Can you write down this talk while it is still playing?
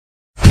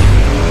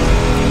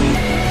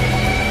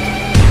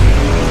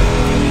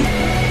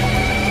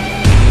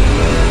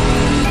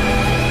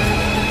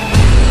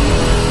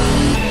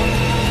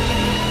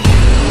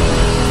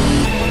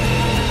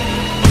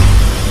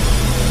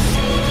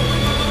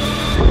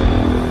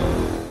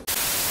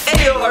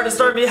Artist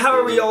Army, how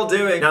are we all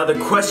doing? Now the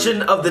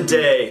question of the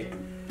day,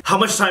 how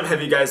much time have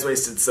you guys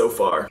wasted so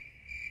far?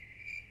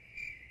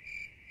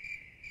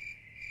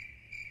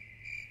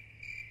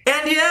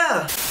 And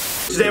yeah!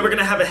 Today we're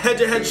gonna have a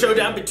head-to-head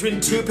showdown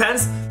between two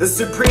pens, the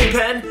Supreme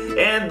pen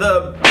and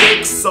the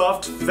big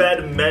soft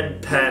fed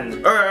med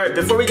pen. Alright,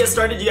 before we get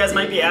started, you guys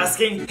might be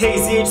asking, hey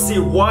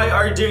ZHC, why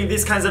are you doing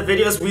these kinds of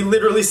videos? We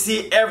literally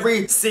see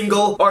every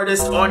single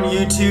artist on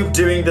YouTube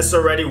doing this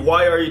already.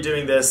 Why are you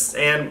doing this?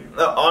 And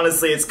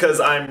honestly, it's because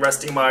I'm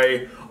resting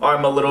my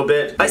arm a little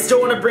bit. I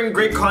still want to bring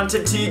great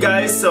content to you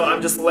guys, so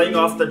I'm just laying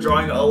off the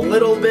drawing a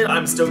little bit.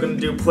 I'm still gonna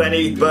do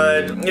plenty,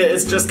 but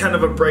it's just kind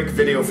of a break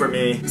video for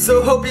me.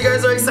 So hope you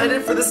guys are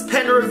excited for this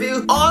pen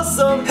review.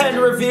 Awesome pen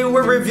review.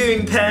 We're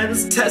reviewing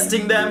pens,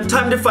 testing them.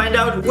 Time to find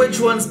out which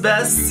one's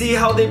best, see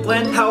how they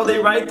blend, how they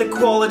write, the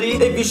quality,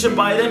 if you should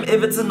buy them,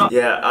 if it's a not.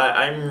 Yeah,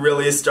 I'm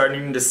really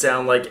starting to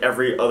sound like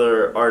every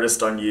other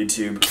artist on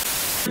YouTube.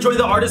 Join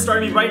the Artist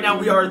Army right now.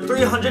 We are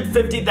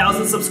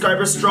 350,000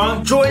 subscribers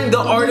strong. Join the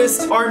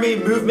Artist Army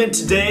movement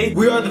today.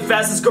 We are the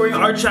fastest growing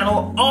art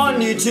channel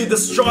on YouTube, the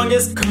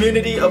strongest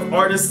community of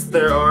artists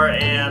there are,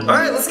 and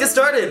alright, let's get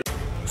started.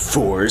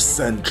 For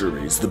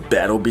centuries, the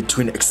battle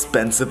between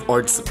expensive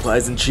art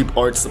supplies and cheap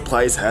art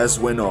supplies has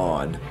went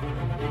on.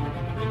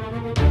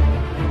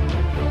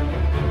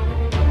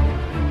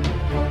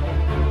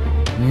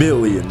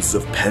 Millions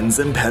of pens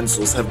and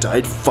pencils have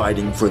died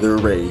fighting for their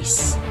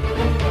race.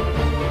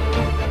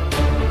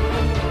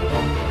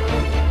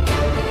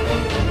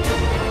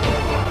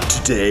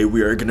 Today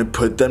we are gonna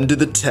put them to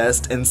the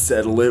test and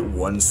settle it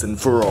once and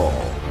for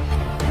all.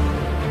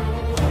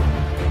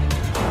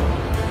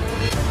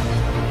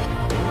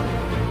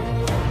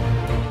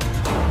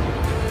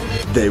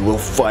 They will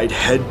fight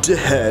head to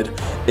head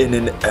in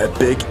an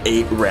epic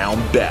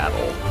 8-round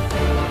battle.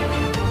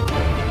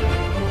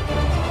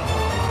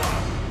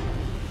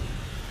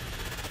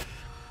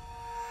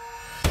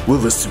 Will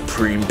the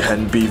Supreme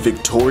pen be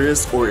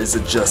victorious, or is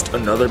it just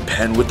another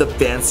pen with a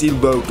fancy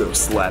logo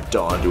slapped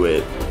onto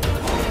it?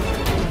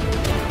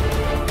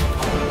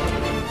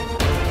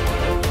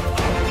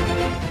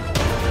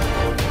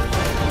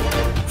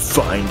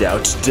 Find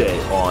out today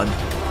on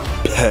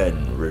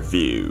Pen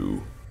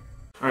Review.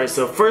 Alright,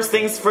 so first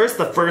things first,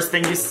 the first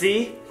thing you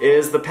see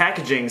is the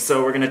packaging,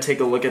 so we're gonna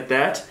take a look at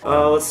that.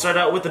 Let's start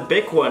out with the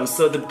Bic one.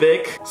 So the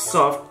Bic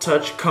Soft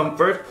Touch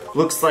Comfort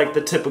looks like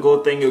the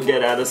typical thing you'll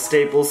get at a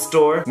Staples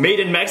store. Made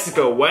in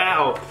Mexico,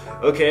 wow!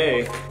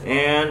 Okay,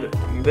 and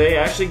they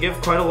actually give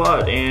quite a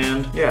lot,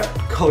 and yeah,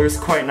 color's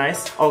quite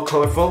nice, all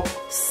colorful.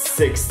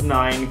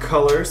 6-9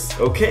 colors.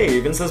 Okay,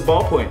 even says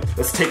ballpoint.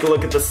 Let's take a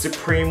look at the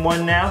Supreme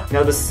one now.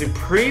 Now the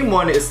Supreme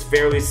one is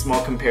fairly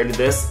small compared to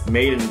this.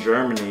 Made in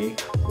Germany.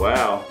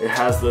 Wow, it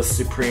has the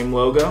Supreme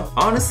logo.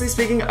 Honestly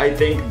speaking, I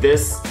think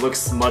this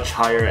looks much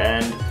higher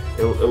end.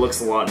 It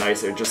looks a lot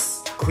nicer,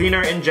 just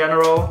cleaner in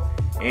general.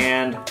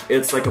 And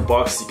it's like a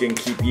box you can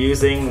keep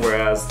using,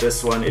 whereas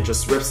this one, it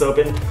just rips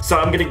open. So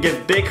I'm gonna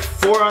give Bic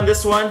 4 on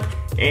this one,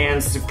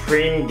 and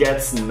Supreme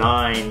gets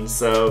 9.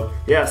 So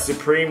yeah,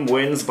 Supreme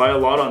wins by a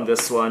lot on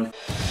this one.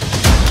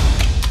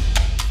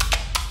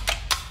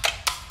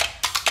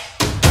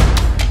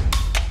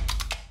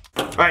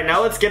 Alright,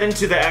 now let's get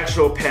into the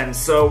actual pen.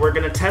 So we're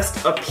gonna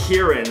test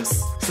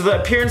appearance. So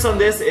the appearance on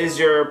this is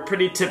your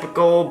pretty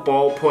typical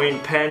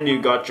ballpoint pen.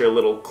 You got your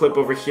little clip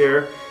over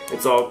here.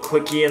 It's all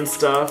clicky and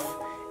stuff.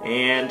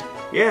 And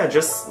yeah,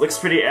 just looks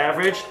pretty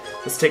average.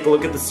 Let's take a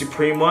look at the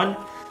Supreme one.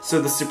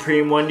 So the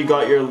Supreme one, you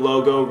got your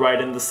logo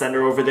right in the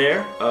center over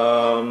there.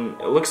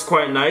 It looks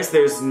quite nice.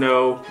 There's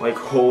no like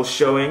hole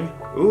showing.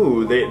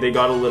 Ooh, they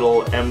got a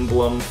little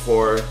emblem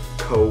for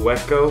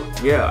Coeco.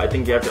 Yeah, I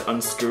think you have to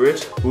unscrew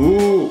it.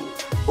 Ooh,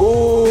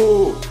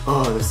 ooh.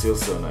 Oh, this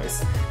feels so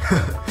nice.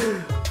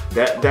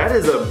 That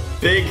is a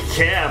big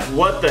cap.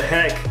 What the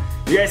heck?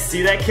 You guys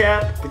see that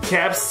cap? The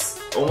cap's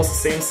almost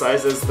the same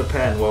size as the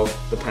pen, well,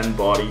 the pen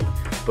body,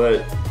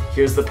 but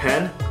here's the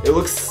pen. It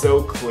looks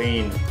so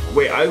clean.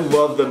 Wait, I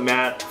love the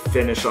matte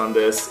finish on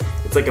this.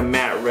 It's like a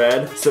matte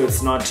red, so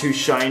it's not too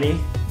shiny.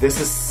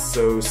 This is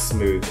so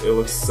smooth. It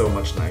looks so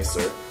much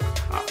nicer.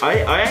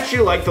 I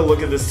actually like the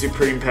look of this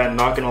Supreme pen,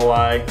 not gonna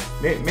lie.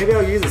 Maybe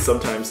I'll use it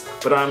sometimes,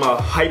 but I'm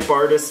a hype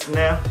artist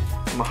now.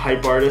 I'm a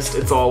hype artist.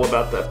 It's all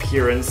about the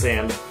appearance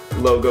and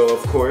logo,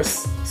 of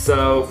course.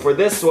 So for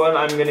this one,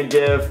 I'm gonna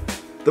give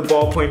the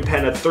ballpoint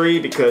pen a 3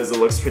 because it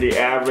looks pretty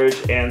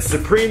average, and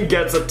Supreme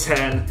gets a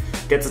 10.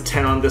 Gets a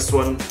 10 on this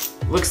one.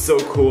 Looks so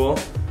cool.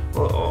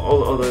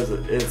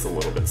 Although it's a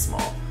little bit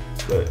small,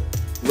 but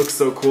looks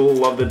so cool.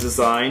 Love the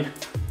design.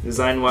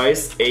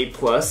 Design-wise, A+.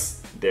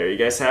 There you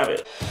guys have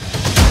it.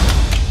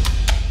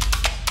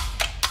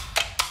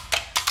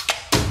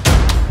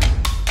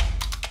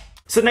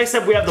 So next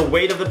up we have the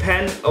weight of the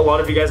pen. A lot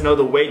of you guys know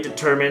the weight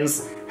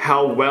determines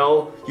how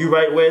well you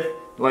write with.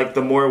 Like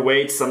the more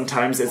weight,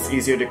 sometimes it's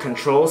easier to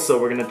control, so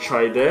we're gonna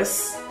try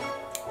this.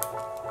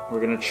 We're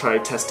gonna try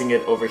testing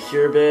it over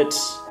here a bit.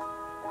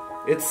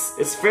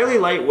 It's fairly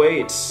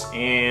lightweight,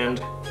 and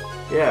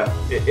yeah,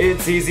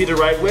 it's easy to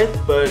write with,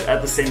 but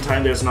at the same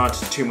time there's not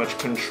too much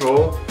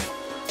control.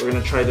 We're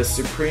gonna try the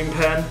Supreme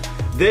pen.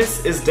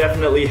 This is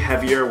definitely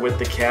heavier with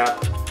the cap.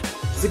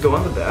 Does it go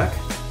on the back?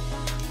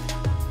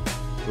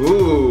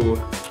 Ooh,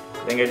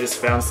 I think I just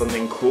found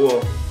something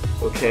cool.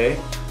 Okay.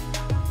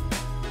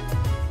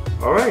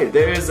 Alright,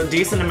 there is a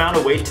decent amount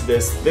of weight to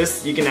this.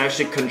 This you can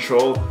actually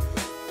control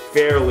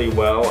fairly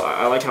well.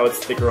 I like how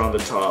it's thicker on the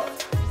top.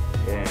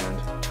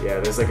 And yeah,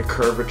 there's like a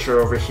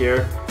curvature over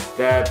here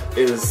that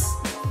is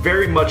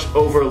very much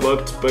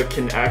overlooked but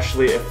can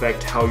actually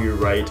affect how you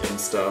write and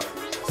stuff.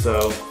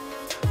 So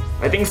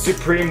I think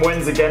Supreme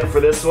wins again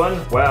for this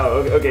one. Wow,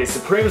 okay,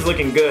 Supreme's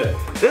looking good.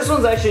 This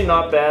one's actually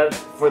not bad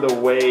for the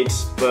weight,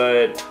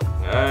 but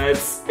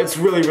it's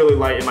really, really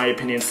light in my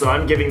opinion, so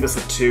I'm giving this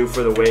a 2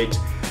 for the weight.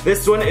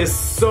 This one is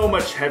so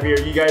much heavier.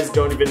 You guys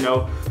don't even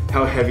know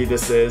how heavy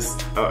this is.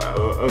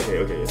 Okay,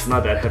 it's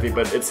not that heavy,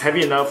 but it's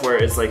heavy enough where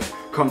it's like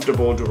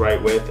comfortable to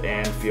write with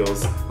and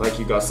feels like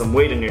you got some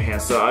weight in your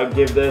hand. So I'll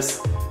give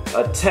this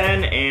a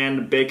 10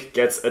 and Bic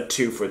gets a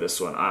 2 for this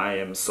one. I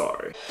am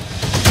sorry.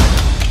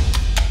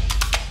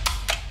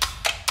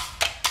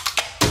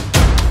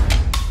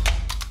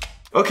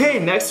 Okay,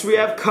 next we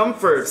have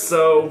comfort.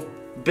 So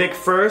Bic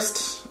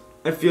first.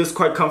 It feels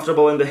quite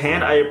comfortable in the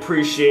hand. I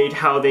appreciate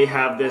how they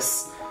have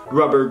this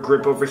rubber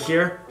grip over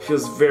here.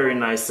 Feels very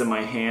nice in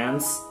my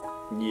hands.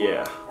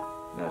 Yeah,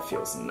 that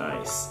feels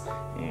nice.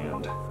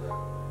 And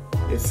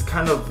it's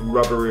kind of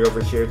rubbery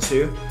over here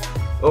too.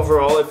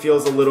 Overall, it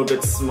feels a little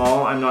bit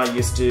small. I'm not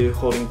used to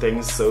holding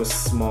things so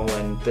small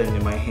and thin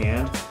in my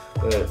hand,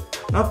 but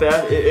not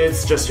bad.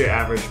 It's just your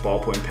average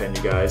ballpoint pen,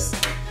 you guys.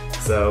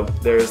 So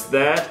there's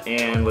that,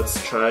 and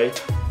let's try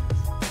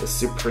the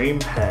Supreme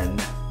pen.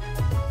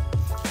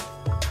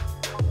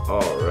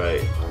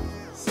 Alright,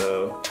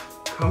 so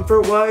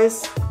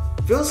comfort-wise,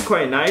 feels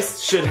quite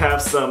nice. Should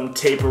have some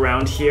tape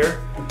around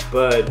here,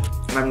 but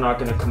I'm not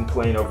gonna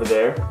complain over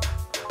there.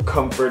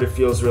 Comfort, it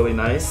feels really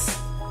nice.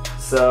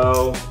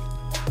 So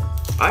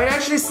I'd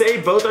actually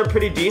say both are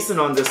pretty decent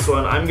on this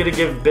one. I'm gonna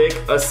give Bic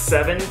a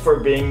 7 for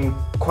being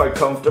quite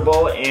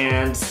comfortable,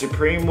 and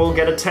Supreme will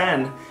get a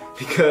 10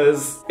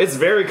 because it's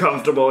very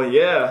comfortable.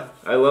 Yeah,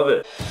 I love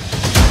it.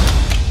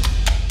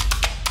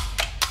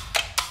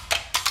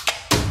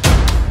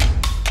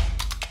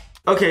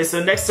 Okay,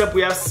 so next up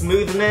we have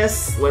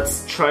smoothness.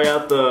 Let's try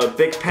out the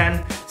Bic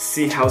pen,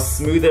 see how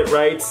smooth it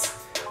writes.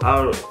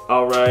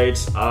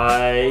 Alright,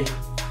 I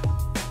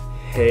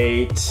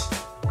hate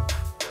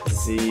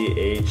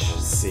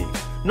ZHC.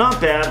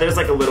 Not bad, there's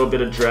like a little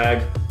bit of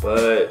drag,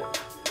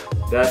 but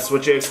that's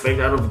what you expect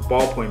out of a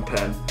ballpoint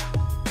pen.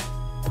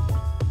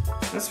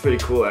 That's pretty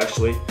cool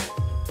actually.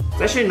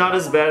 It's actually not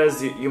as bad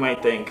as you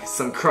might think.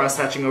 Some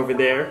cross-hatching over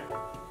there.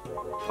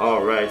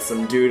 Alright,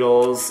 some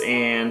doodles,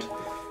 and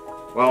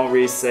why don't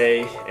we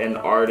say an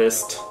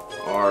artist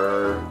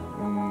are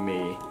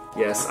me.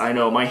 Yes, I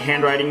know, my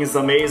handwriting is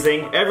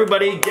amazing.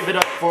 Everybody give it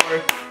up for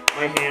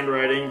my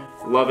handwriting.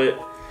 Love it.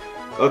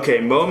 Okay,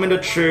 moment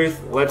of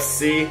truth. Let's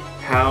see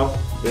how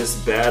this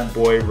bad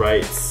boy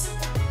writes.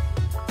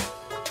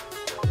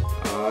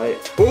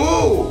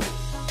 Ooh!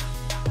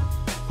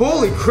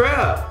 Holy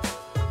crap!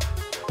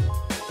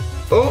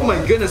 Oh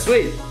my goodness,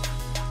 wait.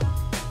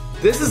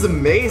 This is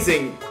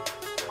amazing.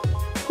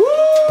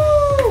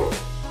 Woo!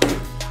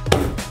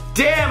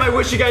 Damn, I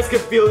wish you guys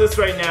could feel this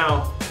right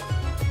now.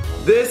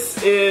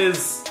 This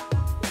is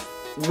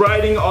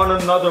writing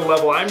on another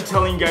level. I'm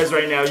telling you guys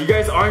right now. You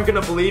guys aren't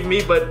gonna believe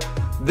me, but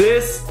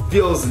this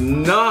feels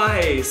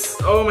nice.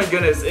 Oh my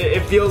goodness,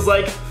 it feels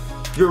like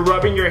you're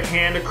rubbing your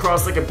hand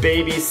across like a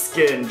baby's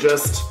skin.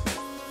 Just,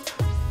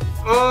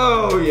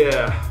 oh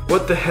yeah.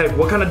 What the heck,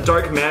 what kind of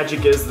dark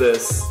magic is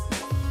this?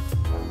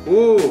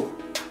 Ooh,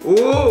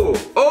 ooh,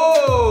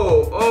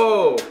 oh,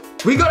 oh.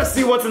 We gotta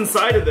see what's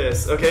inside of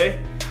this, okay?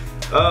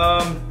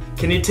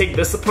 Can you take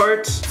this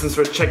apart since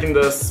we're checking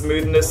the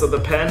smoothness of the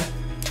pen?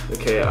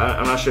 Okay,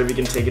 I'm not sure if you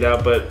can take it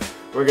out, but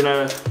we're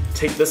gonna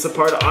take this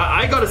apart.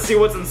 I gotta see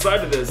what's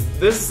inside of this.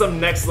 This is some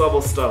next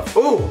level stuff.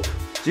 Ooh,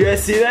 do you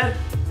guys see that?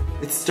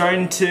 It's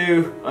starting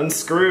to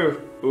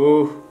unscrew.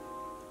 Ooh.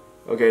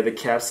 Okay, the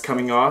cap's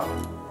coming off.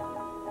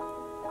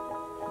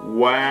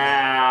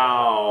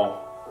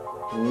 Wow.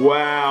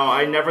 Wow,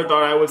 I never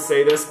thought I would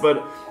say this,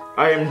 but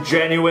I am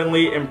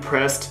genuinely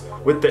impressed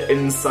with the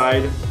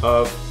inside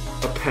of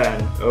a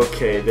pen.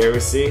 Okay, there we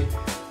see.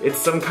 It's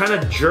some kind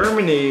of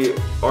Germany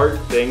art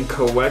thing,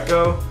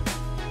 Coeco.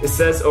 It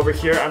says over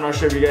here, I'm not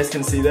sure if you guys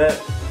can see that,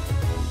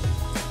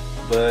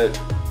 but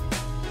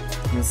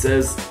it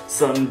says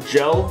some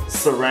gel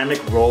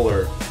ceramic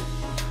roller.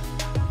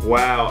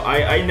 Wow,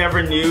 I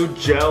never knew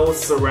gel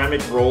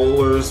ceramic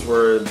rollers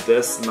were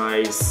this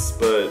nice,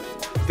 but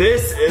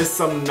this is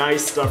some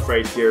nice stuff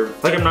right here.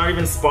 Like, I'm not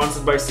even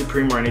sponsored by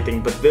Supreme or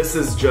anything, but this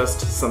is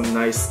just some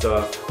nice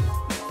stuff.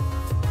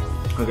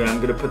 Okay, I'm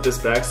gonna put this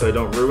back so I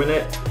don't ruin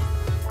it.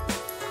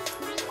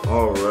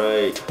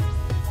 Alright.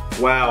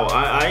 Wow,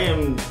 I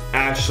am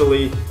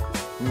actually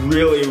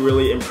really,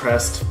 really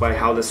impressed by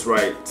how this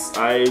writes.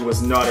 I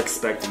was not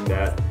expecting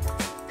that.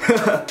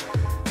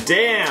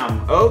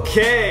 Damn,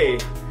 okay.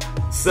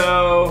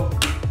 So,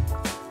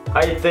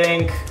 I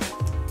think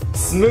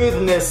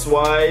Smoothness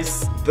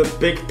wise, the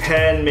Big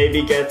Pen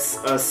maybe gets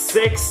a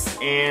 6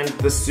 and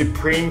the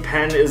Supreme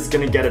Pen is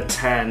gonna get a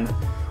 10.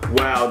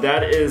 Wow,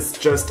 that is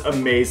just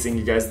amazing,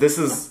 you guys. This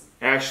is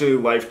actually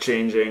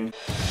life-changing.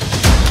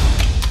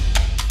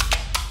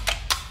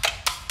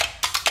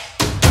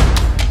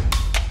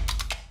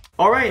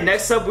 Alright,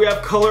 next up we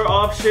have color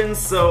options.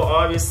 So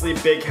obviously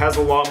Big has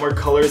a lot more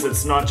colors.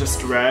 It's not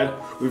just red.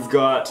 We've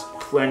got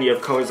plenty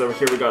of colors over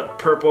here. We got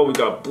purple, we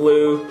got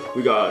blue,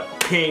 we got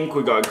pink,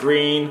 we got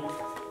green,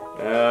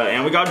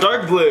 and we got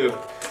dark blue.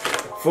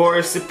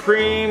 For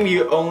Supreme,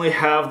 you only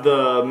have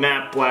the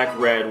matte black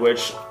red,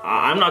 which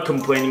I'm not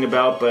complaining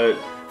about, but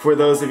for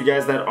those of you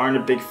guys that aren't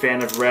a big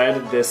fan of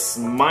red, this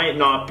might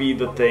not be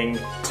the thing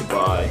to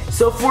buy.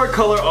 So for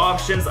color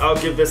options, I'll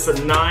give this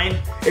a 9.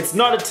 It's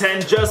not a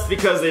 10 just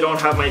because they don't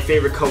have my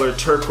favorite color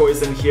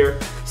turquoise in here.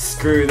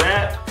 Screw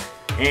that.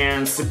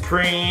 And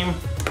Supreme,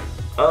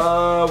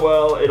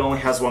 well, it only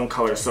has one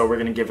color, so we're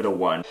gonna give it a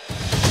 1.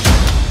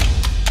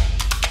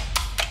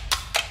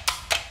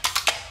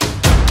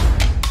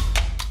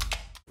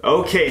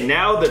 Okay,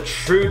 now the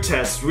true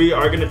test. We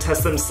are gonna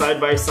test them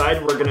side by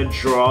side. We're gonna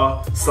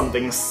draw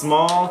something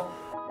small.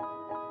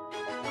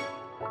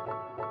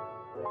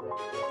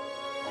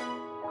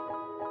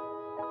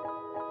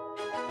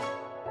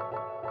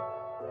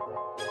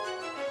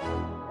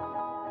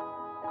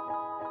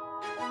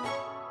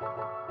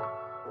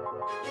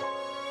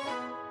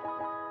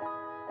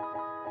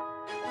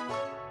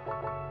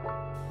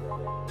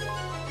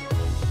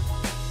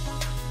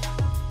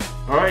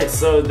 Alright,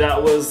 so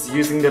that was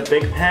using the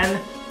Big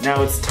Pen.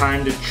 Now it's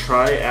time to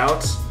try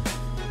out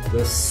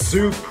the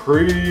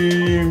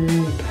Supreme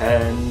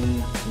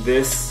Pen.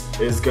 This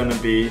is gonna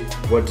be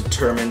what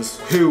determines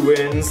who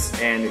wins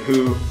and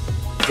who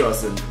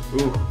doesn't.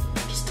 Ooh,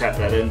 just tap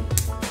that in.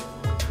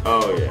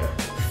 Oh yeah.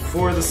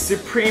 For the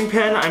Supreme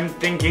Pen, I'm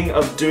thinking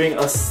of doing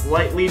a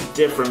slightly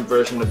different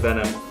version of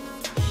Venom.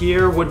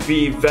 Here would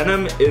be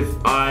Venom if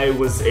I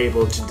was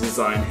able to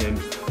design him.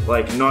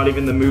 Like, not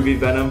even the movie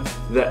Venom,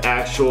 the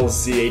actual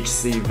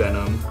CHC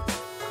Venom.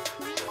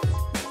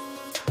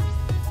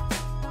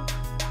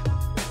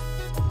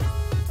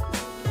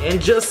 And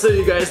just so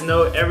you guys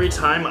know, every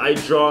time I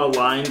draw a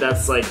line,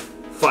 that's like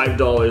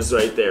 $5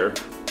 right there.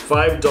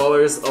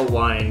 $5 a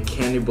line,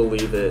 can you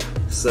believe it?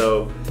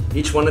 So,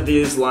 each one of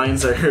these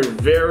lines are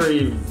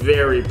very,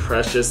 very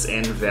precious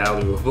and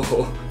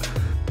valuable.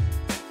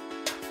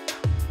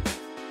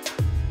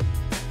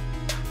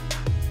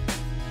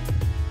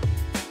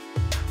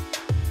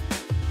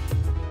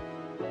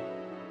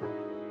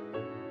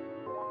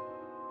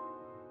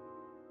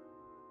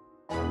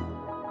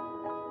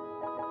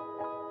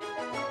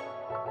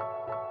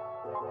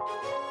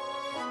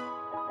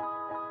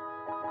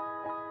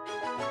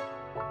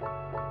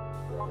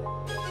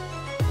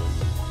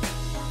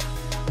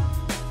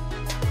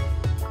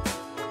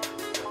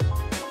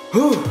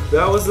 Whew,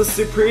 that was the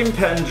Supreme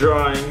Pen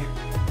drawing.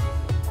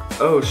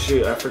 Oh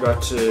shoot, I forgot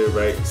to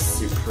write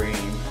Supreme.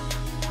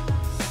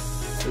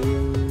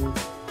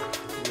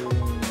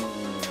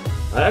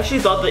 I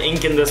actually thought the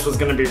ink in this was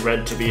gonna be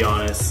red, to be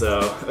honest,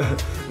 so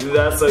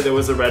that's why there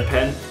was a red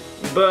pen.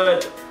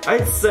 But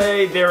I'd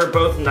say they were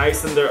both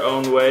nice in their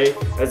own way.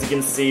 As you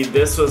can see,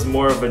 this was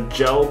more of a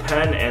gel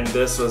pen and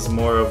this was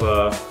more of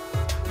a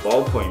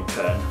ballpoint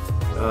pen.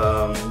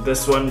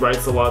 This one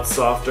writes a lot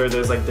softer.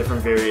 There's like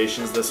different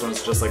variations. This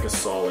one's just like a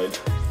solid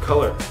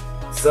color.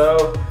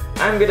 So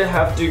I'm gonna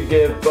have to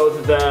give both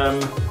of them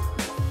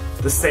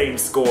the same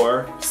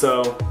score.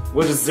 So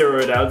we'll just zero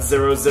it out,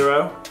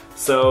 0-0.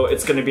 So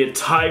it's gonna be a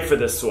tie for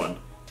this one.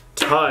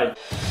 Tie.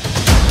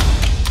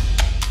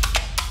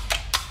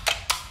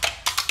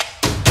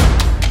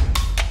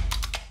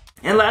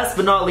 And last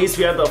but not least,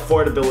 we have the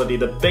affordability.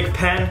 The Big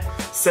Pen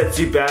sets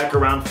you back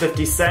around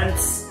 50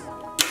 cents.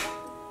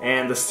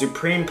 And the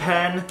Supreme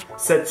Pen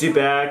sets you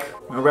back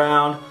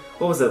around,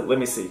 what was it? Let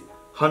me see.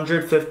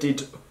 150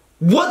 to...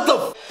 What the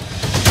f?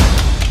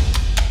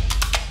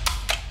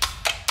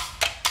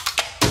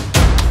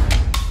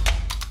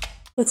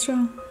 What's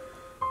wrong?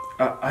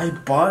 I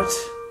bought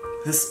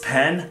this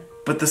pen,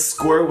 but the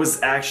score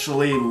was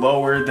actually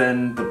lower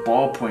than the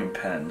ballpoint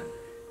pen.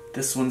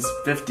 This one's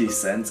 50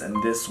 cents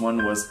and this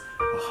one was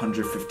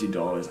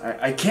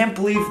 $150. I can't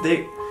believe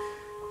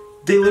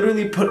they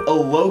literally put a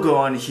logo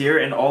on here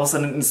and all of a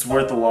sudden it's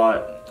worth a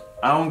lot.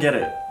 I don't get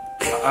it.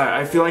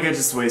 I feel like I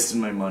just wasted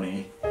my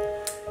money.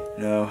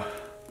 You know,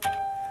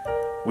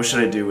 what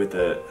should I do with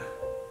it?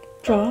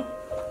 Draw.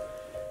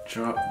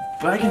 Draw?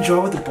 But I can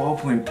draw with a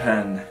ballpoint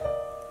pen.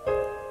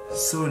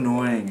 So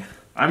annoying.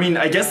 I mean,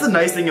 I guess the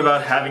nice thing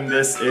about having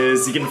this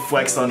is you can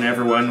flex on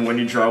everyone when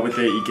you draw with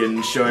it. You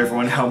can show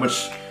everyone how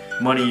much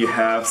money you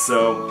have.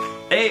 So,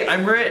 hey,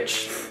 I'm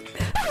rich!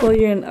 Well,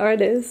 you're an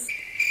artist.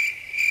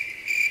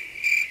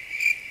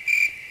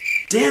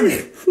 Damn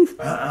it!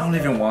 I don't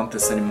even want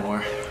this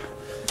anymore.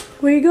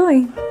 Where are you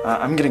going?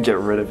 I'm gonna get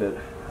rid of it.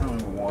 I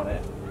don't even want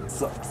it. It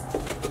sucks.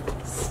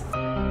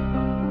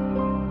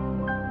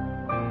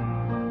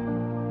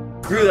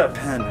 Screw that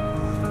pen.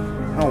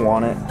 I don't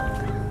want it.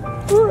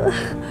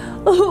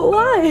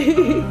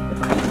 Why?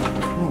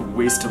 Oh,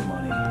 waste of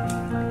money.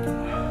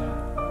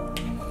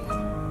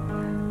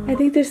 I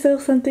think there's still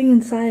something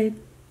inside.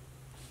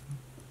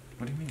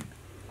 What do you mean?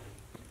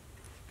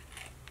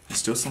 There's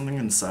still something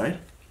inside?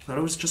 I thought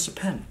it was just a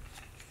pen.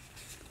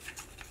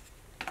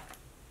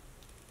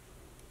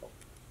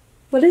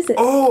 What is it?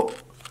 Oh!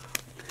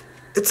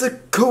 It's a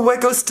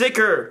Coeco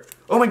sticker!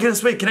 Oh my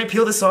goodness, wait, can I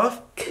peel this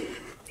off?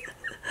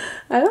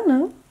 I don't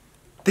know.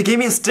 They gave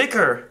me a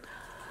sticker!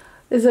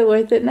 Is it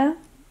worth it now?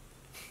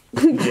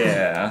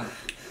 Yeah.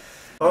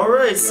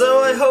 Alright,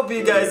 so I hope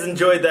you guys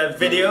enjoyed that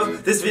video.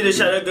 This video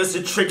shout out goes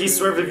to Tricky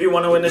Swerve. If you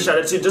want to win a shout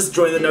out too, just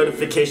join the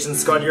notification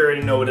squad. You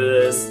already know what it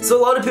is. So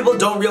a lot of people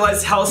don't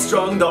realize how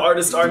strong the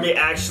artist army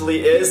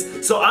actually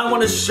is. So I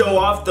want to show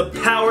off the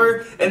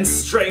power and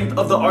strength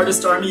of the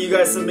artist army. You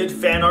guys submit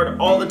fan art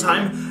all the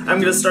time. I'm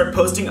going to start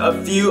posting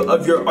a few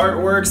of your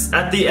artworks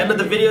at the end of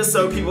the video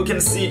so people can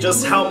see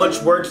just how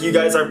much work you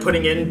guys are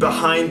putting in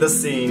behind the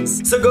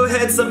scenes. So go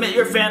ahead, submit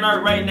your fan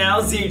art right now.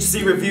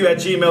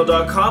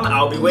 zhcreview@gmail.com.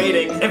 I'll be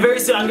waiting. And very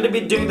soon I'm going to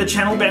be doing the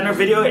channel banner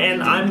video,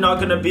 and I'm not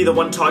going to be the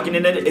one talking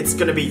in it. It's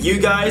going to be you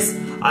guys.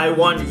 I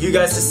want you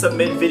guys to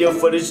submit video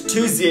footage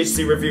to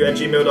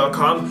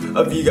zhcreview@gmail.com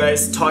of you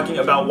guys talking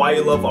about why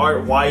you love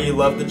art, why you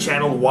love the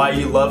channel, why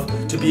you love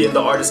to be in the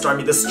artist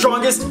army, the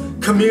strongest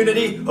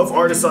community of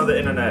artists on the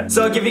internet.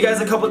 So I'll give you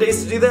guys a couple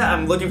days to do that.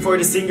 I'm looking forward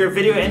to seeing your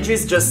video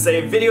entries. Just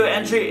say video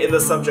entry in the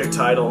subject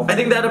title. I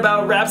think that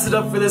about wraps it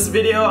up for this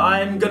video.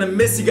 I'm gonna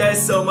miss you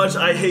guys so much.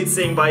 I hate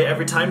saying bye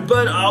every time,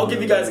 but I'll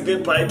give you guys a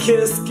goodbye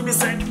kiss. Give me a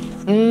sec.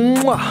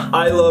 Mwah.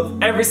 I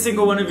love every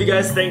single one of you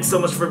guys. Thanks so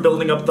much for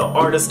building up the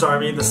artist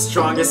army, the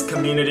strongest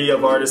community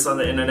of artists on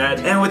the internet.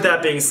 And with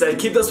that being said,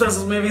 keep those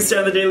pencils moving, stay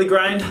on the daily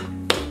grind.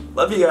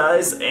 Love you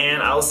guys,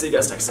 and I'll see you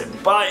guys next time.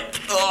 Bye.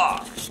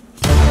 Ugh.